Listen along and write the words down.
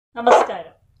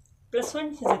നമസ്കാരം. പ്ലസ് 1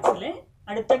 ഫിസിക്സിലെ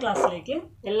അടുത്ത ക്ലാസ്സിലേക്ക്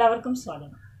എല്ലാവർക്കും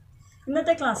സ്വാഗതം.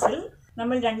 ഇന്നത്തെ ക്ലാസ്സിൽ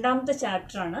നമ്മൾ രണ്ടാമത്തെ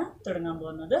ചാപ്റ്ററാണ് തുടങ്ങാൻ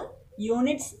പോകുന്നത്,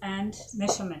 യൂണിറ്റ്സ് ആൻഡ്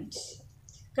മെഷർമെൻറ്റ്സ്.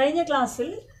 കഴിഞ്ഞ ക്ലാസ്സിൽ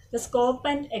the scope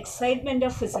and excitement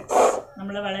of physics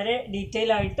നമ്മൾ വളരെ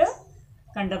ഡീറ്റെയിൽ ആയിട്ട്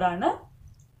കണ്ടതാണ്.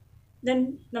 ദെൻ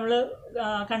നമ്മൾ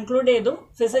കൺക്ലൂഡ് ചെയ്തു,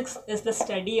 physics is the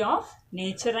study of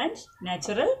nature and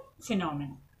natural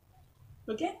phenomena.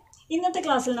 Okay, ഇന്നത്തെ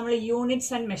ക്ലാസ്സിൽ നമ്മൾ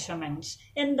യൂണിറ്റ്സ് ആൻഡ് മെഷർമെൻറ്റ്സ്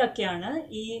എന്തൊക്കെയാണ്,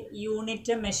 ഈ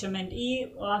യൂണിറ്റ് മെഷർമെൻറ്റ് ഈ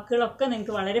വാക്കുകളൊക്കെ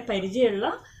നിങ്ങൾക്ക് വളരെ പരിചയമുള്ള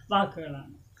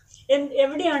വാക്കുകളാണ്.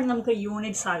 എവിടെയാണ് നമുക്ക്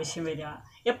യൂണിറ്റ്സ് ആവശ്യം വരിക,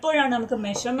 എപ്പോഴാണ് നമുക്ക്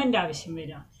മെഷർമെൻറ്റ് ആവശ്യം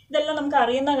വരിക, ഇതെല്ലാം നമുക്ക്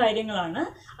അറിയുന്ന കാര്യങ്ങളാണ്.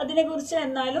 അതിനെക്കുറിച്ച്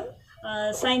എന്നാലും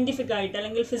സയൻറ്റിഫിക് ആയിട്ട്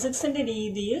അല്ലെങ്കിൽ ഫിസിക്സിൻ്റെ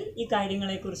രീതിയിൽ ഈ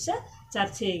കാര്യങ്ങളെക്കുറിച്ച്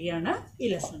ചർച്ച ചെയ്യുകയാണ്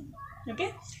ഈ ലെസൺ. ഓക്കെ,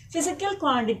 ഫിസിക്കൽ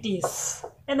ക്വാണ്ടിറ്റീസ്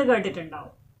എന്ന്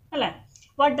കേട്ടിട്ടുണ്ടാവും അല്ലേ?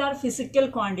 What are physical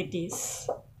quantities?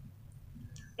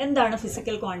 എന്താണ്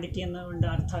ഫിസിക്കൽ ക്വാണ്ടിറ്റി എന്നുകൊണ്ട്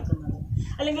അർത്ഥമാക്കുന്നത്?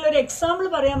 അല്ലെങ്കിൽ ഒരു എക്സാമ്പിൾ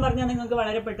പറയാൻ പറഞ്ഞാൽ നിങ്ങൾക്ക്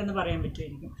വളരെ പെട്ടെന്ന് പറയാൻ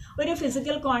പറ്റുമായിരിക്കും. ഒരു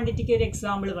ഫിസിക്കൽ ക്വാണ്ടിറ്റിക്ക് ഒരു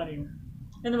എക്സാമ്പിൾ പറയും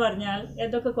എന്ന് പറഞ്ഞാൽ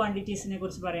ഏതൊക്കെ ക്വാണ്ടിറ്റീസിനെ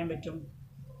കുറിച്ച് പറയാൻ പറ്റും?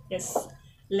 Yes,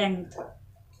 length,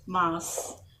 mass,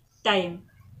 time,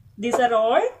 these are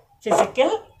all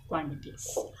physical quantities.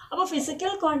 അപ്പോൾ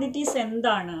ഫിസിക്കൽ ക്വാണ്ടിറ്റീസ്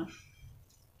എന്താണ്?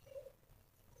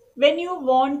 When you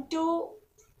want to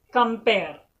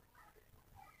compare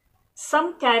some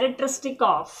characteristic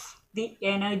of the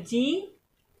energy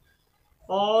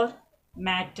or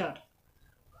matter,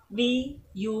 we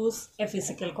use a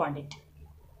physical quantity,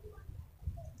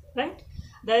 right?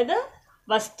 അതായത്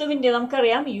വസ്തുവിൻ്റെ,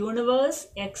 നമുക്കറിയാം universe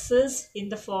exist in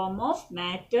the form of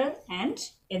matter and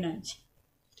energy.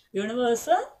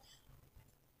 Universe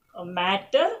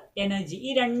matter energy ഈ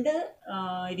രണ്ട്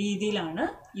രീതിയിലാണ്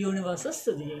universe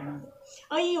സ്ഥിതി ചെയ്യുന്നത്.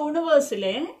 ആ ഈ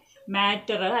യൂണിവേഴ്സിലെ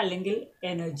മാറ്റർ അല്ലെങ്കിൽ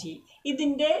എനർജി,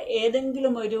 ഇതിൻ്റെ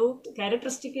ഏതെങ്കിലും ഒരു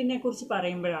ക്യാരക്ടറിസ്റ്റിക്കിനെ കുറിച്ച്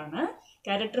പറയുമ്പോഴാണ്,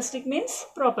 ക്യാരക്ടറിസ്റ്റിക് മീൻസ്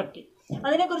പ്രോപ്പർട്ടി,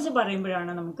 അതിനെക്കുറിച്ച്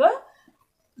പറയുമ്പോഴാണ് നമുക്ക്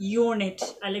യൂണിറ്റ്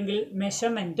അല്ലെങ്കിൽ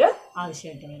മെഷർമെൻറ്റ്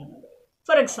ആവശ്യമായിട്ട് വരുന്നത്.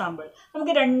 ഫോർ എക്സാമ്പിൾ,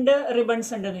 നമുക്ക് രണ്ട്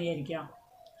റിബൺസ് ഉണ്ടെന്ന് വിചാരിക്കാം.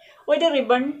 ഒരു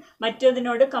റിബൺ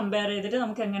മറ്റേതിനോട് കമ്പയർ ചെയ്തിട്ട്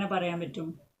നമുക്ക് എങ്ങനെ പറയാൻ പറ്റും?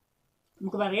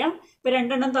 നമുക്ക് പറയാം, ഇപ്പോൾ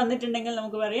രണ്ടെണ്ണം തന്നിട്ടുണ്ടെങ്കിൽ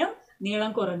നമുക്ക് പറയാം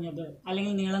നീളം കുറഞ്ഞത്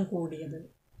അല്ലെങ്കിൽ നീളം കൂടിയത്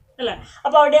അല്ലേ?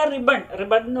 അപ്പോൾ അവിടെ ആ റിബൺ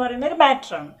എന്ന് പറയുന്ന ഒരു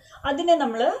മാറ്ററാണ്. അതിനെ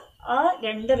നമ്മൾ ആ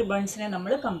രണ്ട് റിബൺസിനെ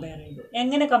നമ്മൾ കമ്പയർ ചെയ്തു.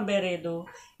 എങ്ങനെ കമ്പയർ ചെയ്തു?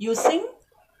 Using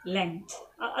length.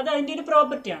 അത് അതിൻ്റെ ഒരു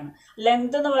പ്രോപ്പർട്ടിയാണ്.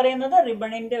 ലെങ്ത് എന്ന് പറയുന്നത്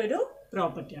റിബണിൻ്റെ ഒരു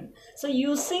പ്രോപ്പർട്ടിയാണ്. So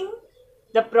using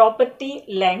the property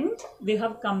length we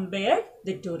have compared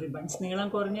the two ribbons, നീളം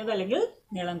കുറഞ്ഞത് അല്ലെങ്കിൽ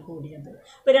നീളം കൂടിയത്.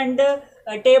 ഇപ്പോൾ രണ്ട്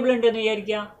ടേബിൾ ഉണ്ടെന്ന്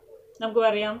വിചാരിക്കുക, നമുക്ക്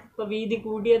പറയാം ഇപ്പോൾ വീതി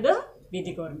കൂടിയത്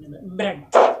വീതി കുറഞ്ഞത്,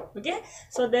 breadth. Okay,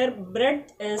 so there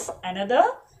breadth is another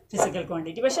physical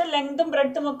quantity. പക്ഷേ ലെങ്തും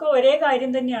ബ്രെഡ്ത്തും ഒക്കെ ഒരേ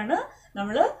കാര്യം തന്നെയാണ്,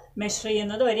 നമ്മൾ മെഷർ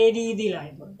ചെയ്യുന്നത് ഒരേ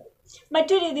രീതിയിലായതുകൊണ്ട്.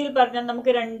 മറ്റു രീതിയിൽ പറഞ്ഞാൽ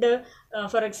നമുക്ക്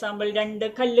ഫോർ എക്സാമ്പിൾ രണ്ട്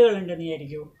കല്ലുകളുണ്ടെന്ന്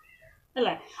വിചാരിക്കൂ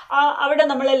അല്ലേ? അവിടെ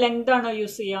നമ്മൾ ലെങ്ത് ആണോ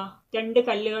യൂസ് ചെയ്യുക? രണ്ട്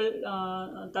കല്ലുകൾ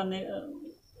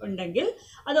ഉണ്ടെങ്കിൽ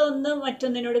അതൊന്ന്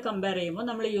മറ്റൊന്നിനോട് കമ്പയർ ചെയ്യുമ്പോൾ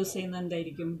നമ്മൾ യൂസ് ചെയ്യുന്നത്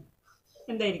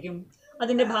എന്തായിരിക്കും?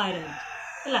 അതിൻ്റെ ഭാരം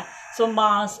അല്ലേ? സോ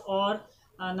മാസ് ഓർ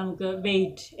നമുക്ക്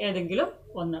വെയിറ്റ് ഏതെങ്കിലും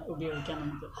ഒന്ന് ഉപയോഗിക്കാം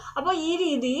നമുക്ക്. അപ്പോൾ ഈ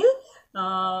രീതിയിൽ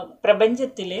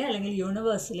പ്രപഞ്ചത്തിലെ അല്ലെങ്കിൽ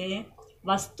യൂണിവേഴ്സിലെ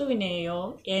വസ്തുവിനെയോ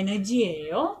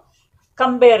എനർജിയെയോ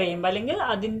കമ്പയർ ചെയ്യുമ്പോൾ അല്ലെങ്കിൽ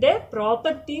അതിൻ്റെ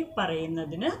പ്രോപ്പർട്ടി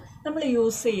പറയുന്നതിന് നമ്മൾ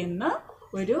യൂസ് ചെയ്യുന്ന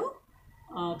ഒരു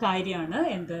കാര്യമാണ്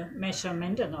എന്ത്?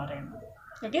 മെഷർമെൻറ്റ് എന്ന് പറയുന്നത്.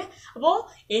 ഓക്കെ, അപ്പോൾ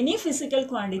any physical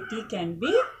quantity can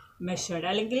be measured,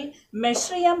 അല്ലെങ്കിൽ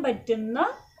മെഷർ ചെയ്യാൻ പറ്റുന്ന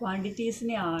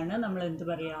ക്വാണ്ടിറ്റീസിനെയാണ് നമ്മൾ എന്ത്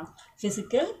പറയുക?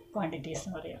 ഫിസിക്കൽ ക്വാണ്ടിറ്റീസ്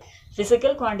എന്ന് പറയുക.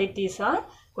 Physical quantities R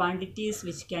quantities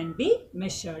which can be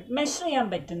measured, measure ചെയ്യാൻ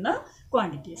പറ്റുന്ന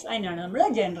ക്വാണ്ടിറ്റീസ്. അതിനാണ് നമ്മൾ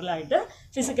ജനറലായിട്ട്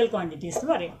ഫിസിക്കൽ ക്വാണ്ടിറ്റീസ്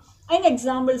എന്ന് പറയുക. അതിന്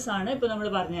എക്സാമ്പിൾസ് ആണ് ഇപ്പോൾ നമ്മൾ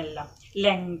പറഞ്ഞതെല്ലാം.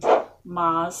 Length,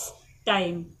 mass,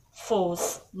 time,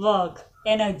 force, work,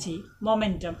 energy,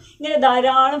 momentum, ഇങ്ങനെ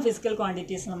ധാരാളം ഫിസിക്കൽ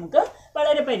ക്വാണ്ടിറ്റീസ് നമുക്ക്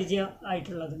വളരെ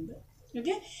പരിചയമായിട്ടുള്ളതുണ്ട്.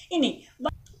 ഓക്കെ, ഇനി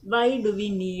why do we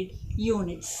need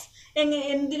units?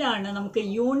 എന്തിനാണ് നമുക്ക്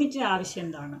യൂണിറ്റിന് ആവശ്യം?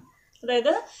 എന്താണ്?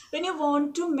 അതായത് when you want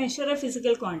to measure A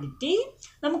physical quantity,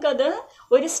 നമുക്കത്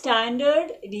ഒരു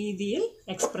സ്റ്റാൻഡേർഡ് രീതിയിൽ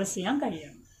എക്സ്പ്രസ് ചെയ്യാൻ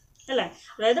കഴിയണം അല്ലേ?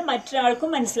 അതായത്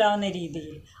മറ്റൊരാൾക്കും മനസ്സിലാവുന്ന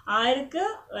രീതിയിൽ, ആർക്ക്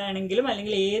വേണമെങ്കിലും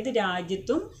അല്ലെങ്കിൽ ഏത്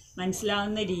രാജ്യത്തും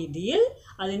മനസ്സിലാവുന്ന രീതിയിൽ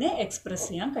അതിനെ എക്സ്പ്രസ്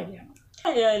ചെയ്യാൻ കഴിയണം.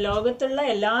 ലോകത്തുള്ള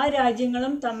എല്ലാ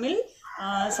രാജ്യങ്ങളും തമ്മിൽ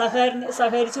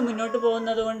സഹകരിച്ച് മുന്നോട്ട്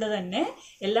പോകുന്നത് കൊണ്ട് തന്നെ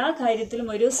എല്ലാ കാര്യത്തിലും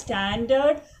ഒരു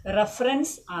സ്റ്റാൻഡേർഡ്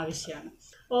റെഫറൻസ് ആവശ്യമാണ്.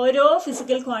 ഓരോ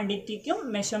ഫിസിക്കൽ ക്വാണ്ടിറ്റിക്കും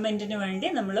മെഷർമെൻറ്റിന് വേണ്ടി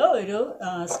നമ്മൾ ഒരു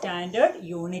സ്റ്റാൻഡേർഡ്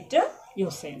യൂണിറ്റ്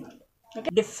യൂസ് ചെയ്യുന്നുണ്ട്. Okay,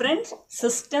 different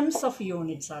systems of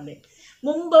units ആണ്.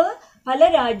 മുമ്പ് പല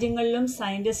രാജ്യങ്ങളിലും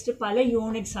സയൻറ്റിസ്റ്റ് പല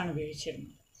യൂണിറ്റ്സ് ആണ്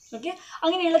ഉപയോഗിച്ചിരുന്നത്. ഓക്കെ,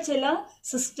 അങ്ങനെയുള്ള ചില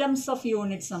സിസ്റ്റംസ് ഓഫ്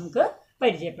യൂണിറ്റ്സ് നമുക്ക്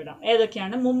പരിചയപ്പെടാം.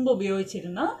 ഏതൊക്കെയാണ് മുമ്പ്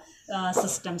ഉപയോഗിച്ചിരുന്ന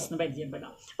സിസ്റ്റംസ് എന്ന്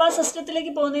പരിചയപ്പെടാം. അപ്പോൾ ആ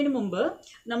സിസ്റ്റത്തിലേക്ക് പോകുന്നതിന് മുമ്പ്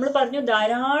നമ്മൾ പറഞ്ഞു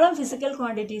ധാരാളം ഫിസിക്കൽ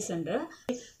ക്വാണ്ടിറ്റീസ് ഉണ്ട്.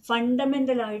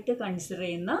 ഫണ്ടമെൻ്റലായിട്ട് കൺസിഡർ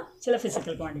ചെയ്യുന്ന ചില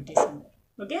ഫിസിക്കൽ ക്വാണ്ടിറ്റീസ് ഉണ്ട്.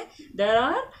 Okay, there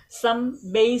are some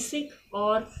basic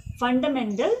or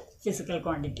fundamental physical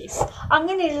quantities.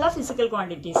 അങ്ങനെയുള്ള ഫിസിക്കൽ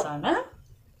ക്വാണ്ടിറ്റീസ് ആണ്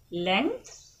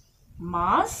length,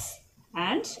 mass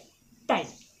and time.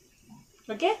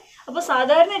 Okay, അപ്പോൾ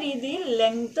സാധാരണ രീതിയിൽ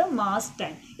ലെങ്ത്, മാസ്,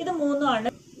 ടൈം ഇത് മൂന്നുമാണ്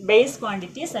ബേസ്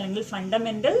ക്വാണ്ടിറ്റീസ് അല്ലെങ്കിൽ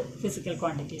ഫണ്ടമെൻ്റൽ ഫിസിക്കൽ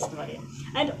ക്വാണ്ടിറ്റീസ് എന്ന് പറയാം.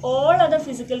 And all other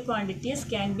physical quantities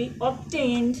can be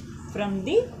obtained from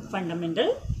the fundamental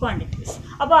quantities.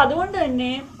 അപ്പോൾ അതുകൊണ്ട്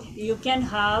തന്നെ you can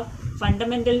have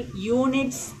fundamental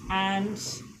units and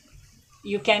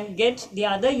you can get the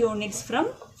other units from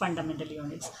fundamental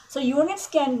units. So units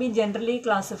can be generally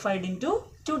classified into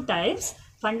two types: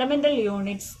 fundamental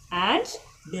units and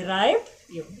derived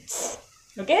units.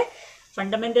 Okay,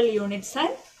 fundamental units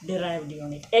and derived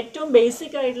unit. ഏറ്റവും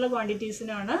basic ആയിട്ടുള്ള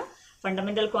ക്വാണ്ടിറ്റീസിനാണ്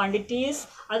fundamental quantities.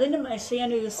 അതിന് measure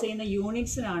ചെയ്യാൻ use ചെയ്യുന്ന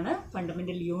യൂണിറ്റ്സിനാണ്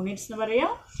fundamental units എന്ന്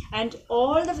പറയാം. And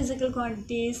all the physical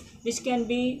quantities which can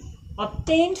be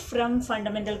obtained from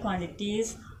fundamental quantities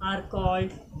are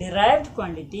called derived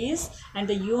quantities, and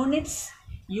the units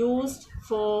used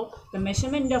for the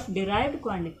measurement of derived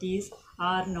quantities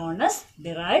are known as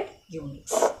derived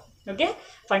units. Okay,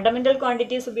 fundamental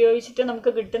quantities ഉപയോഗിച്ചിട്ട്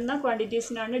നമുക്ക് കിട്ടുന്ന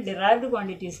ക്വാണ്ടിറ്റീസിനാണ് derived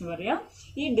quantities എന്ന് പറയാം.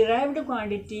 ഈ derived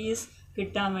quantities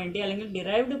കിട്ടാൻ വേണ്ടി അല്ലെങ്കിൽ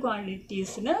derived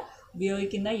quantitiesന്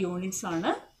ഉപയോഗിക്കുന്ന യൂണിറ്റ്സ്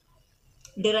ആണ്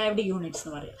ഡിറൈവ്ഡ് യൂണിറ്റ്സ്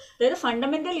എന്ന് പറയും. അതായത്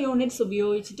ഫണ്ടമെൻ്റൽ യൂണിറ്റ്സ്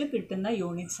ഉപയോഗിച്ചിട്ട് കിട്ടുന്ന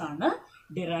യൂണിറ്റ്സ് ആണ്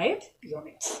ഡിറൈവ്ഡ്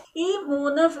യൂണിറ്റ്സ്. ഈ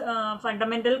മൂന്ന്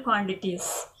ഫണ്ടമെൻ്റൽ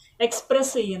ക്വാണ്ടിറ്റീസ്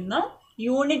എക്സ്പ്രസ് ചെയ്യുന്ന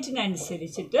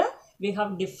യൂണിറ്റിനനുസരിച്ചിട്ട് we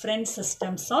have different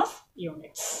systems of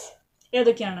units.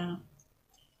 ഏതൊക്കെയാണ്?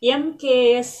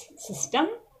 MKS system,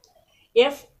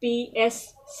 FPS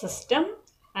system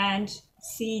and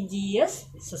CGS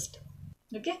system.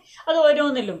 Okay, അത്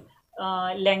ഓരോന്നിലും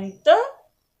length,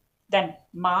 then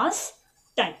mass,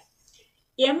 time.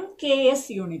 MKS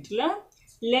യൂണിറ്റിൽ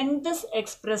length is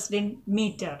expressed in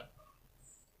metre,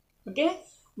 okay,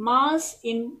 mass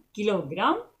in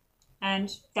kilogram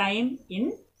and time in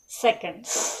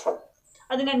seconds.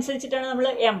 അതിനനുസരിച്ചിട്ടാണ് നമ്മൾ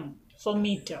M four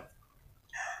metre,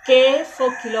 K four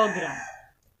kilogram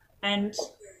and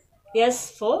S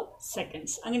four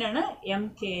seconds. അങ്ങനെയാണ്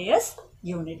MKS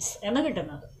units എന്ന്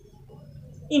കിട്ടുന്നത്.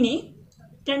 ഇനി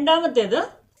രണ്ടാമത്തേത്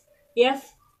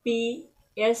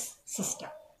FPS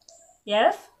system.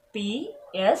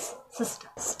 FPS system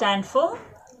stand for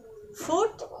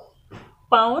foot,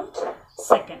 pound,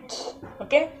 second.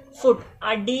 Okay, foot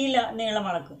അടിയിൽ നീളം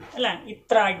അളക്കും അല്ലേ,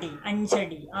 ഇത്ര അടി, 5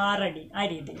 അടി, 6 അടി, ആ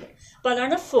രീതിയിൽ. അപ്പോൾ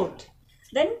അതാണ് foot.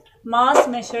 Then mass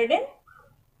measured in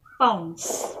pounds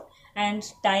and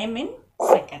time in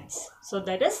seconds. So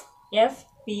that is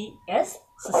FPS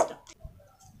system.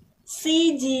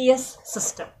 CGS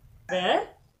system, where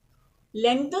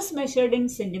length is measured in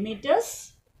centimeters,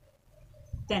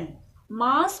 then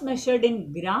mass measured in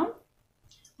gram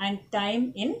and time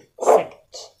in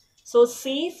second. So C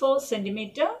for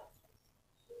centimeter,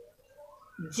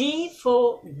 G for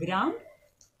gram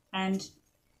and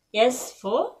S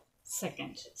for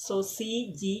second. So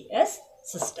CGS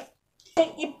system.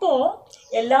 ഇപ്പോൾ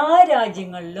എല്ലാ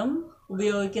രാജ്യങ്ങളിലും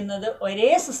ഉപയോഗിക്കുന്നത് ഒരേ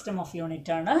system of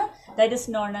unit ആണ്. That is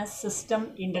known as system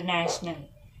international.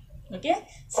 Okay,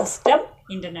 system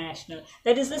international,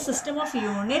 that is the system of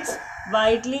units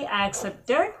widely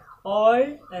accepted all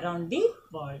around the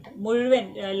world. മുഴുവൻ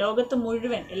ലോകത്ത്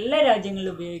മുഴുവൻ എല്ലാ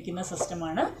രാജ്യങ്ങളിലും ഉപയോഗിക്കുന്ന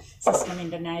സിസ്റ്റമാണ് system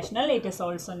international. It is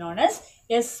also known as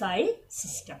SI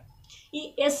system. ഈ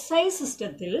SI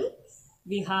സിസ്റ്റത്തിൽ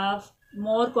we have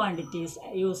more quantities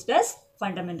used as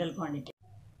fundamental quantity.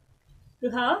 You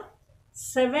have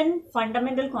 7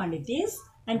 fundamental quantities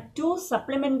and 2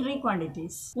 supplementary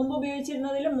quantities. മുമ്പ്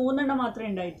ഉപയോഗിച്ചിരുന്നതിൽ 3 മാത്രമേ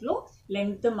ഉണ്ടായിട്ടുള്ളൂ,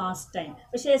 ലെങ്ത്, മാസ്, ടൈം.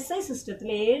 പക്ഷേ SI സിസ്റ്റത്തിൽ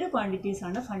 7 ക്വാണ്ടിറ്റീസ്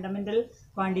ആണ് ഫണ്ടമെൻ്റൽ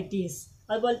ക്വാണ്ടിറ്റീസ്.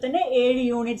 അതുപോലെ തന്നെ 7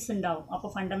 യൂണിറ്റ്സ് ഉണ്ടാവും.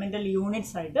 അപ്പോൾ ഫണ്ടമെൻ്റൽ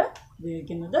യൂണിറ്റ്സ് ആയിട്ട്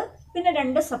ഉപയോഗിക്കുന്നത്. പിന്നെ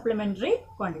 2 സപ്ലിമെൻ്ററി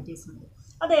ക്വാണ്ടിറ്റീസ് ഉണ്ട്.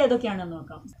 അത് ഏതൊക്കെയാണെന്ന്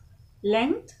നോക്കാം.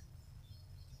 Length,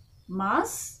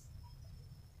 mass,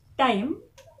 time,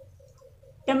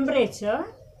 temperature,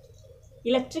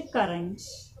 electric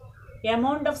current,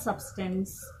 amount of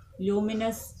substance,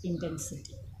 luminous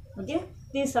intensity. Okay,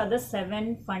 these are the 7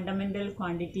 fundamental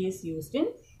quantities used in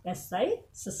SI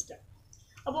system.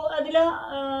 അപ്പോൾ അതിൽ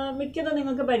മിക്കതും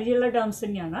നിങ്ങൾക്ക് പരിചയമുള്ള ടേംസ്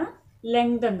തന്നെയാണ്.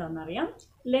 ലെങ്ത് എന്താണെന്നറിയാം.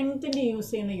 ലെങ്ത്തിൻ്റെ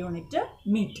യൂസ് ചെയ്യുന്ന unit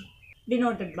metre,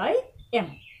 denoted by M.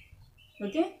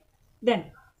 Okay, then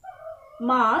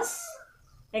mass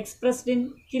expressed in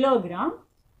kilogram,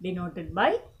 denoted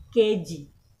by kg.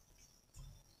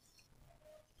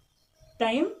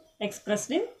 time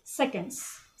expressed in seconds,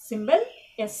 symbol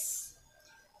S.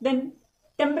 Then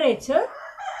temperature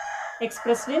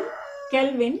expressed in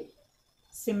Kelvin,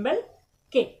 symbol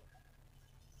K.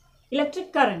 Electric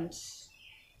current,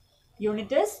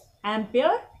 unit is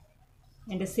ampere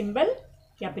and a symbol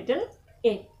capital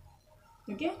A.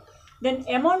 Okay. Then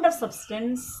amount of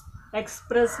substance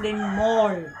expressed in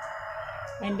mole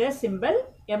and a symbol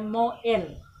MOL.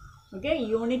 Okay,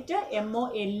 unit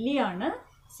MOLE ആണ്,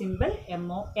 symbol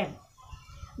MOL.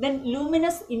 Then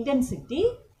luminous intensity,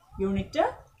 unit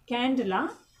candela,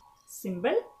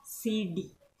 symbol CD.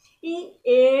 ഈ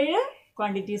 7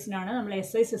 ക്വാണ്ടിറ്റീസിനാണ് നമ്മൾ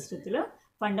SI സിസ്റ്റത്തിൽ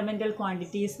fundamental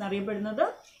quantities എന്നറിയപ്പെടുന്നത്.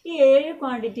 ഈ 7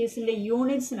 ക്വാണ്ടിറ്റീസിൻ്റെ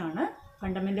യൂണിറ്റ്സിനാണ്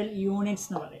fundamental units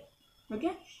എന്ന് പറയുന്നത്.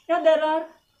 Okay, now there are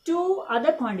 2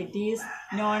 other quantities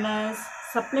known as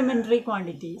supplementary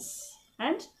quantities,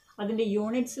 and അതിൻ്റെ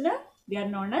യൂണിറ്റ്സിന് they are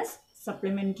known as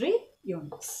supplementary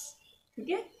units.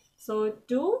 Okay, so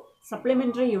 2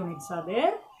 supplementary units are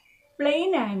there: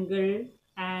 plane angle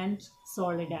and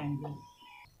solid angle.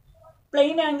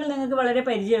 Plain angle നിങ്ങൾക്ക് വളരെ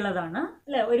പരിചയമുള്ളതാണ്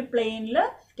അല്ലേ? ഒരു പ്ലെയിനിൽ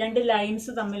 2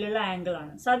 lines തമ്മിലുള്ള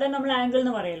ആംഗിളാണ് സാധാരണ നമ്മൾ angle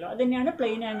എന്ന് പറയുമല്ലോ. അത് തന്നെയാണ്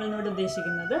പ്ലെയിൻ ആംഗിൾ എന്നോട്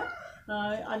ഉദ്ദേശിക്കുന്നത്.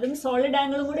 അതും സോളിഡ്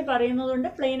ആംഗിളും കൂടി പറയുന്നതുകൊണ്ട്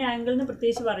പ്ലെയിൻ ആംഗിൾ എന്ന്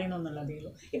പ്രത്യേകിച്ച് പറയുന്നൊന്നുള്ളതേ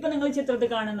ഉള്ളൂ. ഇപ്പം നിങ്ങൾ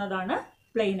ചിത്രത്തിൽ കാണുന്നതാണ്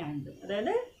പ്ലെയിൻ ആംഗിൾ,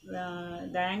 അതായത്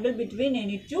the angle between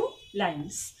any 2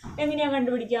 lines. എങ്ങനെയാണ്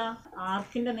കണ്ടുപിടിക്കുക?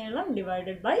 ആർക്കിൻ്റെ നീളം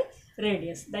divided by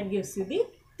radius, that gives you the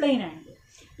plain angle.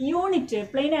 Unit,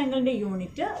 plain ആംഗിളിൻ്റെ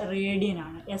unit radian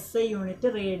ആണ്. SI യൂണിറ്റ്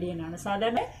റേഡിയൻ ആണ്.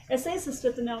 സാധാരണ SI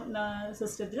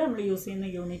സിസ്റ്റത്തിൽ നമ്മൾ യൂസ് ചെയ്യുന്ന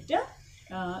യൂണിറ്റ്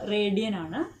റേഡിയൻ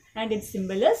ആണ്. And it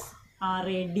simple is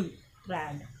RAD,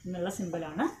 RAD എന്നുള്ള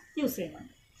സിമ്പിളാണ് യൂസ്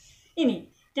ചെയ്യുന്നത്. ഇനി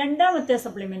രണ്ടാമത്തെ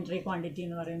സപ്ലിമെൻ്ററി ക്വാണ്ടിറ്റി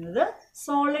എന്ന് പറയുന്നത്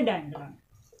സോളിഡ് ആംഗിളാണ്.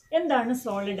 എന്താണ്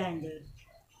സോളിഡ് ആംഗിൾ?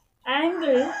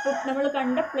 ആംഗിൾ നമ്മൾ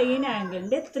കണ്ട പ്ലെയിൻ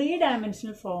ആംഗിളിൻ്റെ 3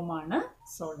 ഡയമെൻഷണൽ ഫോമാണ്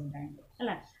സോളിഡ് ആംഗിൾ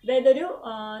അല്ലേ? അതായത് ഒരു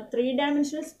 3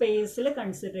 ഡയമെൻഷണൽ സ്പേസിൽ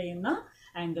കൺസിഡർ ചെയ്യുന്ന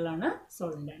ആംഗിളാണ്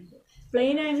സോളിഡ് ആംഗിൾ.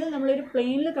 പ്ലെയിൻ ആംഗിൾ നമ്മളൊരു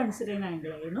പ്ലെയിനിൽ കൺസിഡർ ചെയ്യുന്ന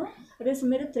ആംഗിൾ ആയിരുന്നു.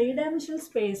 അതേസമയം ഒരു 3 ഡയമെൻഷണൽ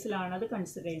സ്പേസിലാണ് അത്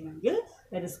കൺസിഡർ ചെയ്യുന്നതെങ്കിൽ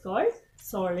that is called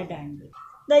solid angle.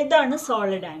 ഇതാണ്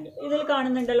സോളിഡ് ആംഗിൾ. ഇതിൽ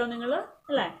കാണുന്നുണ്ടല്ലോ നിങ്ങൾ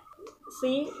അല്ലേ?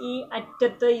 സി, ഈ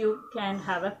അറ്റത്ത് you can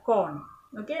have a cone.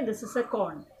 Okay, this is a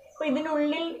cone. അപ്പോൾ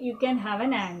ഇതിനുള്ളിൽ you can have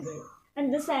an angle and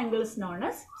this angle is known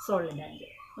as solid angle.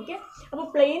 Okay, അപ്പോൾ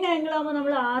പ്ലെയിൻ ആംഗിൾ ആകുമ്പോൾ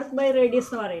നമ്മൾ ആർക്ക് ബൈ റേഡിയസ്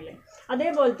എന്ന് പറയില്ലേ,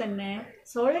 അതേപോലെ തന്നെ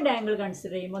സോളിഡ് ആംഗിൾ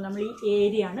കൺസിഡർ ചെയ്യുമ്പോൾ നമ്മൾ ഈ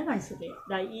ഏരിയ ആണ് കൺസിഡർ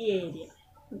ചെയ്യുക. ഈ area,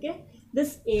 okay,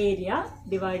 this area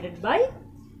divided by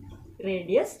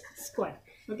radius square.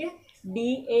 Okay,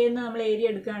 DA എന്ന് നമ്മൾ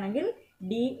ഏരിയ എടുക്കുകയാണെങ്കിൽ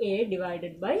DA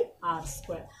divided by R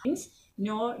square means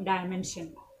no dimension.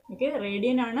 Okay,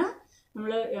 radian ആണ്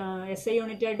നമ്മൾ SI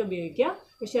യൂണിറ്റ് ആയിട്ട് ഉപയോഗിക്കുക,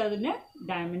 പക്ഷെ അതിന്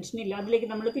ഡയമെൻഷൻ ഇല്ല. അതിലേക്ക്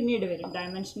നമ്മൾ പിന്നീട് വരും,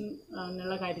 ഡയമെൻഷൻ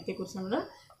എന്നുള്ള കാര്യത്തെക്കുറിച്ച് നമ്മൾ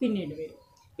പിന്നീട് വരും.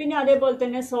 പിന്നെ അതേപോലെ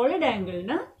തന്നെ സോളിഡ്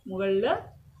ആംഗിളിന് മുകളിൽ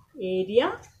ഏരിയ,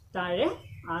 താഴെ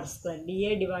R square,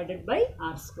 DA divided by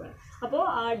R square. അപ്പോൾ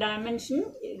ആ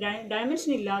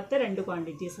ഡയമെൻഷൻ ഇല്ലാത്ത 2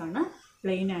 ക്വാണ്ടിറ്റീസാണ്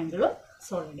പ്ലെയിൻ ആംഗിളും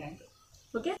solid angle.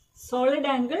 Okay,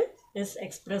 solid angle is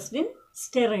expressed in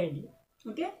steradian.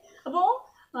 Okay, അപ്പോൾ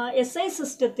SI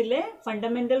സിസ്റ്റത്തിലെ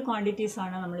ഫണ്ടമെൻ്റൽ ക്വാണ്ടിറ്റീസ്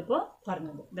ആണ് നമ്മളിപ്പോൾ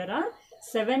പറഞ്ഞത്. There are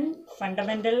 7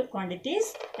 fundamental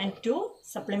quantities and 2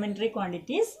 supplementary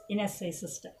quantities in SI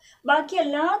system. ബാക്കി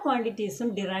എല്ലാ ക്വാണ്ടിറ്റീസും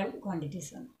ഡിറൈവ്ഡ്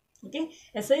ക്വാണ്ടിറ്റീസാണ്. ഓക്കെ,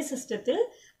 SI സിസ്റ്റത്തിൽ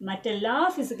മറ്റെല്ലാ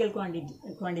ഫിസിക്കൽ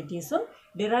ക്വാണ്ടിറ്റീസും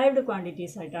ഡിറൈവ്ഡ്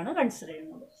ക്വാണ്ടിറ്റീസ് ആയിട്ടാണ് കൺസിഡർ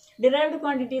ചെയ്യുന്നത്. ഡിറൈവ്ഡ്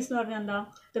ക്വാണ്ടിറ്റീസ് എന്ന് പറഞ്ഞാൽ എന്താ?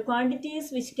 The quantities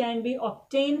which can be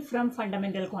obtain from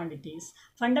fundamental quantities.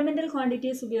 Fundamental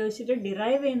quantities ഉപയോഗിച്ചിട്ട്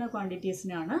ഡിറൈവ് ചെയ്യുന്ന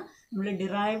ക്വാണ്ടിറ്റീസിനാണ് നമ്മൾ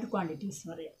ഡിറൈവ്ഡ് ക്വാണ്ടിറ്റീസ്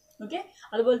എന്ന് പറയുക. ഓക്കെ,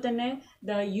 അതുപോലെ തന്നെ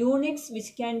the units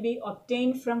which can be obtain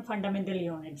from fundamental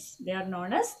units, they are known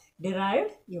as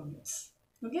derived units.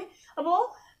 Okay, അപ്പോൾ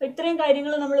ഇത്രയും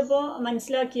കാര്യങ്ങൾ നമ്മളിപ്പോൾ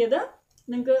മനസ്സിലാക്കിയത്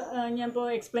നിങ്ങൾക്ക് ഞാനിപ്പോൾ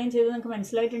എക്സ്പ്ലെയിൻ ചെയ്ത് നിങ്ങൾക്ക്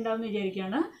മനസ്സിലായിട്ടുണ്ടാവുമെന്ന്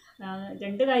വിചാരിക്കുകയാണ്.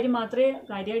 2 കാര്യം മാത്രമേ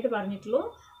കാര്യമായിട്ട് പറഞ്ഞിട്ടുള്ളൂ.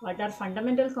 What are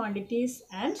fundamental quantities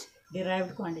and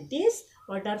derived quantities,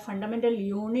 what are fundamental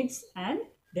units and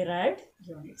derived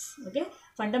units. Okay,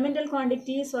 fundamental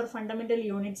quantities or fundamental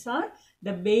units are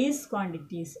the base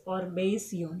quantities or base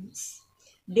units.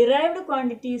 Derived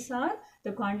quantities are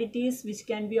the quantities which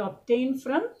can be obtained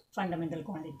from fundamental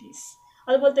quantities.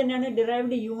 അതുപോലെ തന്നെയാണ്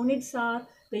derived units are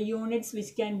the units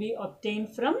which can be obtained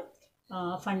from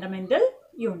fundamental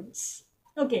units.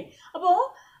 Okay, അപ്പോൾ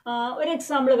ഒരു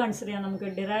example consider ചെയ്യാം നമുക്ക്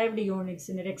derived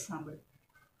unitsൻ്റെ ഒരു example.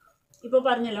 ഇപ്പോൾ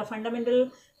പറഞ്ഞല്ലോ fundamental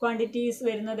quantities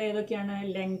വരുന്നത് ഏതൊക്കെയാണ്?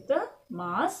 Length,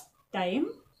 mass, time,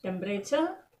 temperature,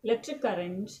 electric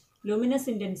current, luminous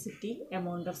intensity,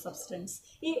 amount of substance.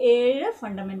 ഈ 7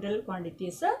 fundamental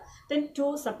quantities, then 2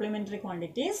 supplementary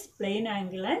quantities, plane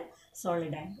angle and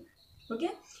solid angle. Okay,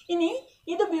 ഇനി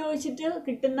ഇത് ഉപയോഗിച്ചിട്ട്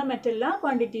കിട്ടുന്ന മറ്റെല്ലാ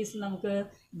ക്വാണ്ടിറ്റീസും നമുക്ക്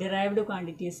ഡിറൈവ്ഡ്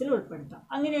ക്വാണ്ടിറ്റീസിൽ ഉൾപ്പെടുത്താം.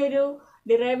 അങ്ങനെ ഒരു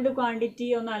ഡിറൈവ്ഡ് ക്വാണ്ടിറ്റി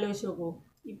ഒന്ന് ആലോചിച്ച് നോക്കൂ.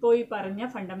 ഇപ്പോൾ ഈ പറഞ്ഞ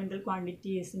ഫണ്ടമെൻ്റൽ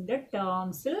ക്വാണ്ടിറ്റീസിൻ്റെ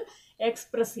ടേംസിൽ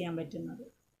എക്സ്പ്രസ് ചെയ്യാൻ പറ്റുന്നത്.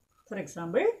 ഫോർ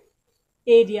എക്സാമ്പിൾ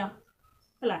ഏരിയ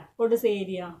അല്ലേ, വാട്ട് ഈസ്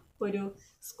ഏരിയ? ഇപ്പോൾ ഒരു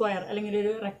സ്ക്വയർ അല്ലെങ്കിൽ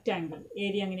ഒരു റെക്റ്റാങ്കിൾ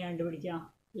ഏരിയ എങ്ങനെയാണ് കണ്ടുപിടിക്കുക?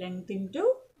 Length into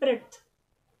breadth.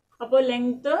 അപ്പോൾ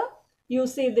ലെങ്ത്ത്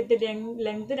യൂസ് ചെയ്തിട്ട്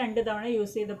ലെങ്ത് 2 തവണ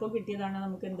യൂസ് ചെയ്തപ്പോൾ കിട്ടിയതാണ്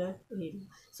നമുക്ക് എന്ത്? Area.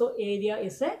 So area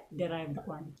is A derived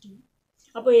quantity.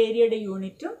 അപ്പോൾ ഏരിയയുടെ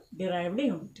യൂണിറ്റും ഡിറൈവ്ഡ്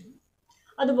യൂണിറ്റും.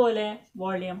 അതുപോലെ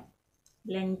volume,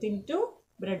 length into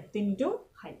breadth into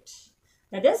height,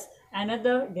 that is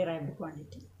another derived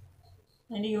quantity.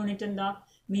 അതിൻ്റെ യൂണിറ്റ് എന്താ?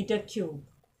 Metre cube.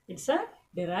 It's A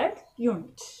derived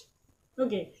unit.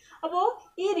 Okay. അപ്പോൾ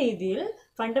ഈ രീതിയിൽ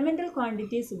ഫണ്ടമെൻ്റൽ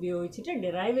ക്വാണ്ടിറ്റീസ് ഉപയോഗിച്ചിട്ട്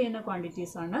ഡിറൈവ് ചെയ്യുന്ന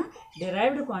ക്വാണ്ടിറ്റീസ് ആണ്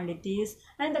derived quantities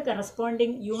and the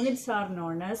corresponding units are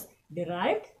known as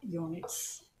derived units.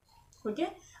 Okay.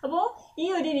 അപ്പോൾ ഈ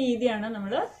ഒരു രീതിയാണ്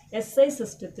നമ്മൾ SI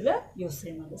സിസ്റ്റത്തിൽ യൂസ്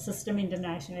ചെയ്യുന്നത്. സിസ്റ്റം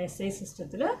ഇൻ്റർനാഷണൽ SI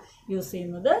സിസ്റ്റത്തിൽ യൂസ്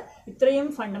ചെയ്യുന്നത് ഇത്രയും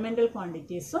ഫണ്ടമെൻ്റൽ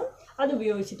ക്വാണ്ടിറ്റീസും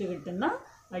അതുപയോഗിച്ചിട്ട് കിട്ടുന്ന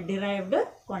ഡിറൈവ്ഡ്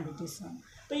ക്വാണ്ടിറ്റീസാണ്.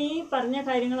 അപ്പോൾ ഈ പറഞ്ഞ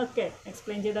കാര്യങ്ങളൊക്കെ,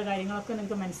 എക്സ്പ്ലെയിൻ ചെയ്ത കാര്യങ്ങളൊക്കെ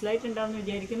നിങ്ങൾക്ക് മനസ്സിലായിട്ടുണ്ടാവുമെന്ന്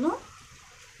വിചാരിക്കുന്നു.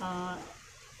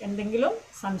 എന്തെങ്കിലും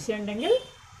സംശയം ഉണ്ടെങ്കിൽ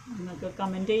നിങ്ങൾക്ക്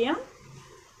കമൻറ്റ് ചെയ്യാം.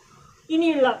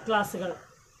 ഇനിയുള്ള ക്ലാസ്സുകൾ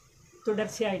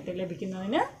തുടർച്ചയായിട്ട്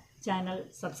ലഭിക്കുന്നതിന് ചാനൽ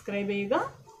സബ്സ്ക്രൈബ് ചെയ്യുക.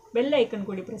 ബെൽ ഐക്കൺ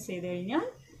കൂടി പ്രസ് ചെയ്ത് കഴിഞ്ഞാൽ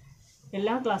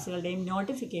എല്ലാ ക്ലാസ്സുകളുടെയും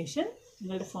നോട്ടിഫിക്കേഷൻ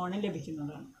നിങ്ങളുടെ ഫോണിൽ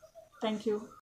ലഭിക്കുന്നതാണ്. Thank you.